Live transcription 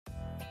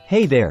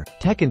Hey there,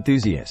 tech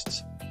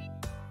enthusiasts.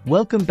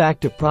 Welcome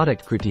back to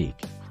Product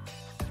Critique,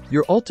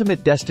 your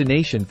ultimate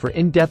destination for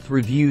in-depth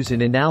reviews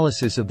and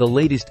analysis of the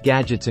latest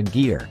gadgets and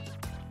gear.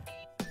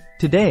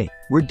 Today,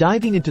 we're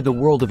diving into the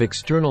world of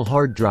external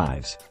hard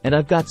drives, and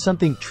I've got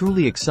something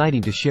truly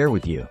exciting to share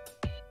with you.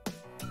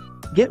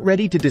 Get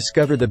ready to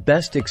discover the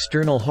best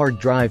external hard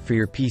drive for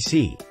your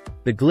PC,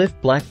 the Glyph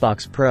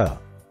BlackBox Pro.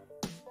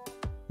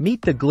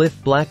 Meet the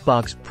Glyph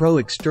BlackBox Pro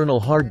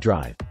external hard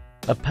drive,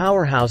 a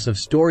powerhouse of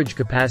storage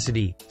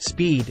capacity,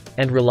 speed,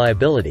 and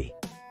reliability.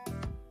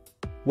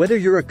 Whether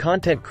you're a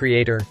content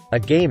creator, a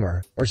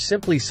gamer, or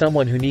simply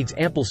someone who needs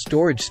ample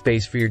storage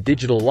space for your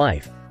digital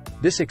life,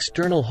 this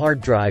external hard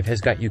drive has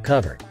got you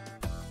covered.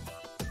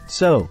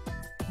 So,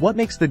 what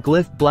makes the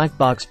Glyph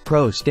BlackBox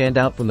Pro stand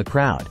out from the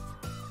crowd?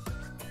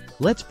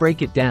 Let's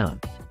break it down.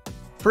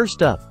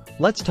 First up,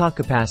 let's talk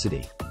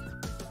capacity.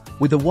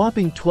 With a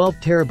whopping 12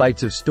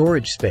 terabytes of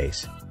storage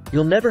space,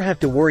 you'll never have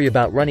to worry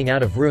about running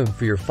out of room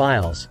for your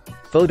files,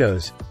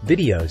 photos,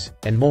 videos,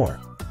 and more.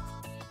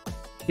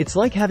 It's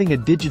like having a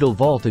digital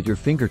vault at your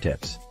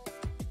fingertips.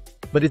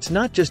 But it's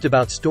not just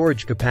about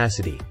storage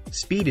capacity,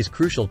 speed is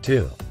crucial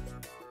too.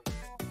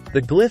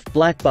 The Glyph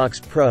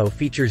BlackBox Pro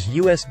features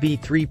USB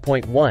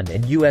 3.1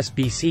 and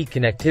USB-C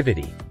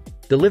connectivity,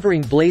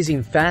 delivering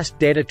blazing fast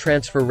data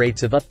transfer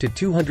rates of up to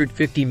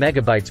 250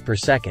 megabytes per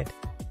second.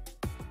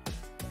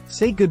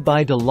 Say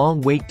goodbye to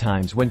long wait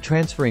times when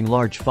transferring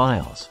large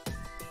files.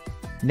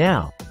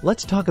 Now,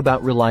 let's talk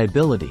about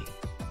reliability.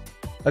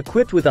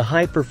 Equipped with a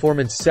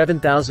high-performance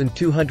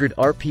 7,200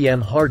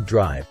 RPM hard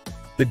drive,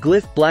 the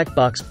Glyph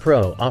BlackBox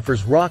Pro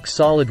offers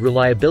rock-solid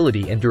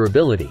reliability and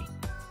durability,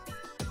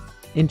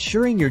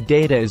 ensuring your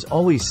data is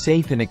always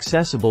safe and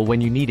accessible when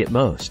you need it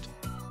most.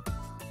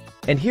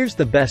 And here's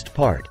the best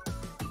part.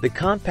 The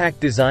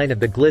compact design of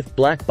the Glyph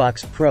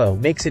BlackBox Pro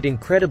makes it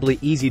incredibly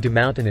easy to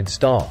mount and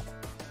install.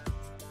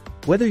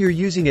 Whether you're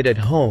using it at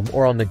home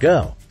or on the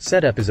go,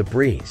 setup is a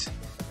breeze.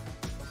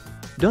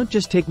 Don't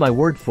just take my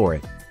word for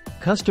it.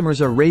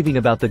 Customers are raving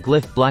about the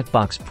Glyph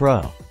BlackBox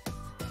Pro.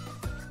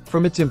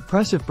 From its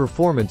impressive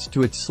performance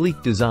to its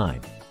sleek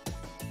design,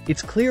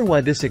 it's clear why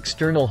this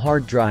external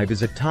hard drive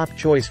is a top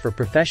choice for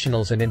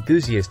professionals and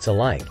enthusiasts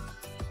alike.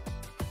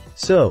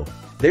 So,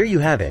 there you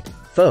have it,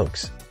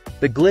 folks.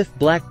 The Glyph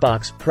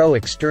BlackBox Pro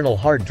external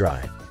hard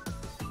drive.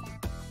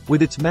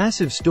 With its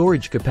massive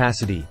storage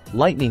capacity,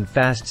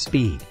 lightning-fast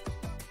speed,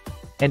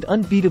 and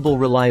unbeatable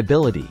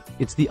reliability,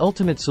 it's the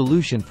ultimate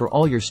solution for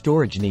all your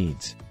storage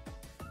needs.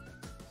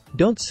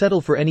 Don't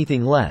settle for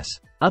anything less.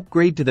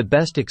 Upgrade to the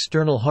best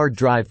external hard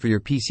drive for your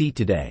PC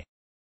today.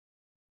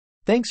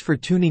 Thanks for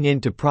tuning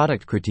in to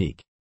Product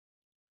Critique.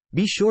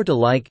 Be sure to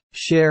like,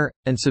 share,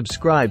 and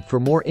subscribe for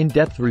more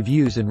in-depth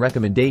reviews and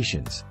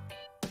recommendations.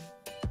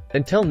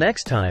 Until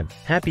next time,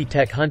 happy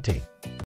tech hunting!